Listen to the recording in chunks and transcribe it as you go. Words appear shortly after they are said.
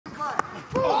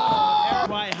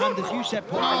hand, as you said,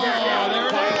 Paul. Oh, there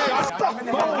it is.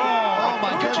 Oh,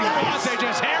 my goodness. Chikadze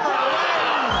just hammered away.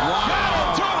 Wow.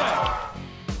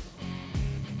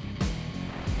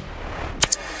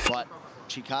 But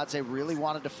Chikadze really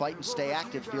wanted to fight and stay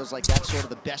active. Feels like that's sort of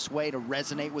the best way to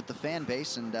resonate with the fan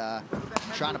base, and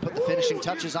trying to put the finishing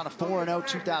touches on a 4-0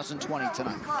 2020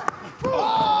 tonight.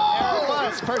 Oh, there it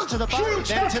was. First to the body,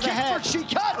 then to the head.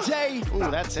 Chikadze.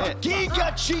 Ooh, that's it.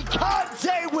 Giga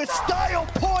Chikadze with style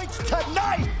points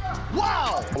tonight.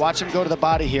 Wow. Watch him go to the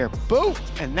body here. Boom.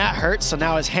 And that hurts, so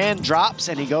now his hand drops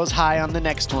and he goes high on the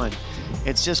next one.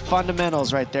 It's just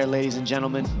fundamentals right there, ladies and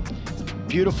gentlemen.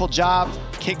 Beautiful job.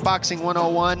 Kickboxing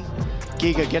 101.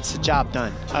 Giga gets the job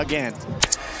done again.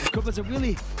 He covers a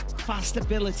really fast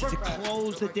ability to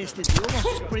close the distance. He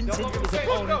almost sprints into his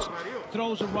opponent,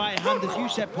 throws a right hand, as you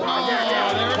said, Paul. Oh, there it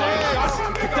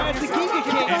is. There's the Giga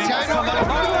kick.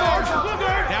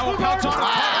 Now a bounce on a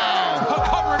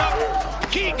cover it up.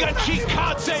 Giga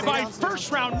Chikadze by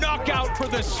first round knockout for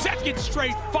the second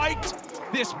straight fight.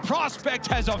 This prospect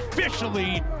has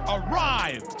officially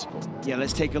arrived. Yeah,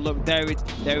 let's take a look. There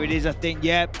it is, I think.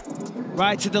 Yep.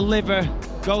 Right to the liver.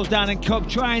 Goes down and Cook,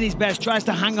 trying his best, tries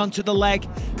to hang on to the leg,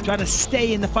 trying to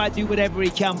stay in the fight, do whatever he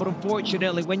can. But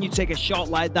unfortunately, when you take a shot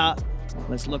like that,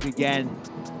 let's look again.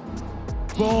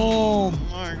 Boom. Oh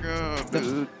my God,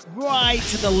 dude. Right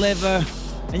to the liver.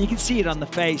 And you can see it on the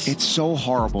face. It's so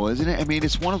horrible, isn't it? I mean,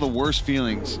 it's one of the worst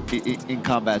feelings in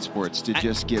combat sports to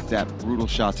just get that brutal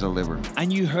shot to the liver.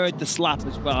 And you heard the slap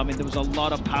as well. I mean, there was a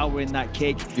lot of power in that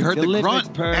kick. You heard the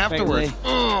grunt afterwards.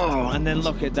 Oh, and then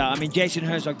look at that. I mean, Jason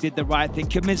Herzog did the right thing.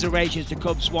 Commiserations to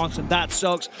Cub Swanson. That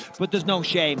sucks, but there's no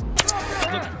shame.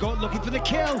 Looking for the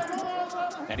kill.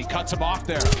 And he cuts him off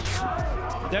there.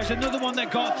 There's another one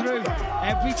that got through.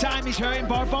 Every time he's hurting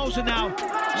Barboza now. Big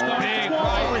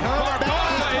right.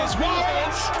 Barboza is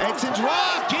wobbles. Edson's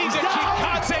rocked. Giga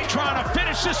Chikadze trying to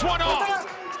finish this one off.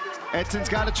 Edson's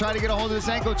got to try to get a hold of this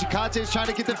ankle. Chikadze's trying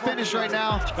to get the finish right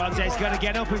now. Chikadze's got to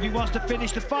get up if he wants to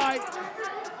finish the fight.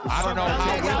 I don't know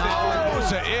how good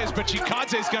Barboza is, but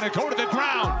Chikadze's going to go to the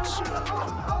ground.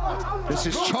 This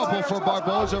is trouble for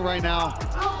Barboza right now.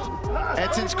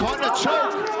 Edson's caught in a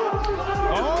choke.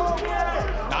 Oh,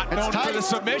 not known for the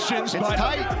submissions, but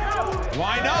tight.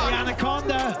 Why not? The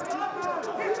anaconda.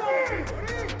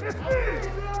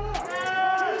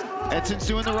 Edson's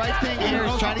doing the right thing here.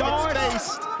 He's trying to get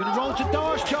space. Gonna roll to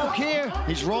Doris choke here.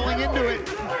 He's rolling into it.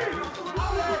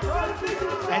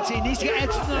 Edson needs to get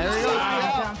Edson on There the he goes.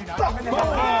 side.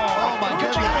 Oh my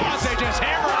goodness. Chikadze just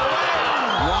hammered away.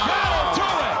 Wow. That'll do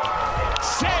it.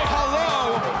 Say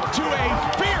hello to a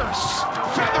fierce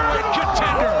featherweight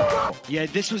contender. Yeah,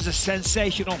 this was a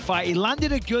sensational fight. He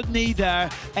landed a good knee there.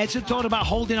 Edson thought about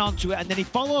holding on to it, and then he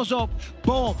follows up.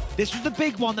 Boom. This was the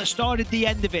big one that started the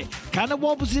end of it. Kind of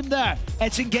wobbles him there.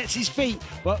 Edson gets his feet,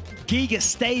 but Giga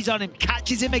stays on him,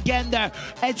 catches him again there.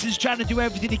 Edson's trying to do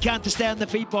everything he can to stay on the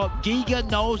feet, but Giga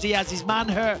knows he has his man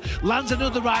hurt. Lands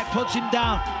another right, puts him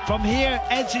down. From here,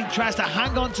 Edson tries to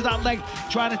hang on to that leg,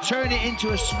 trying to turn it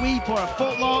into a sweep or a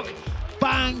footlock.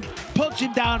 Bang, puts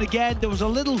him down again. There was a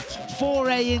little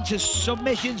foray into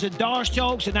submissions and Darce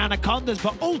chokes and anacondas,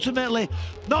 but ultimately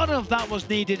none of that was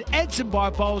needed. Edson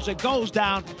Barboza goes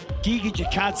down. Giga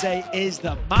Chikadze is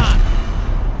the man.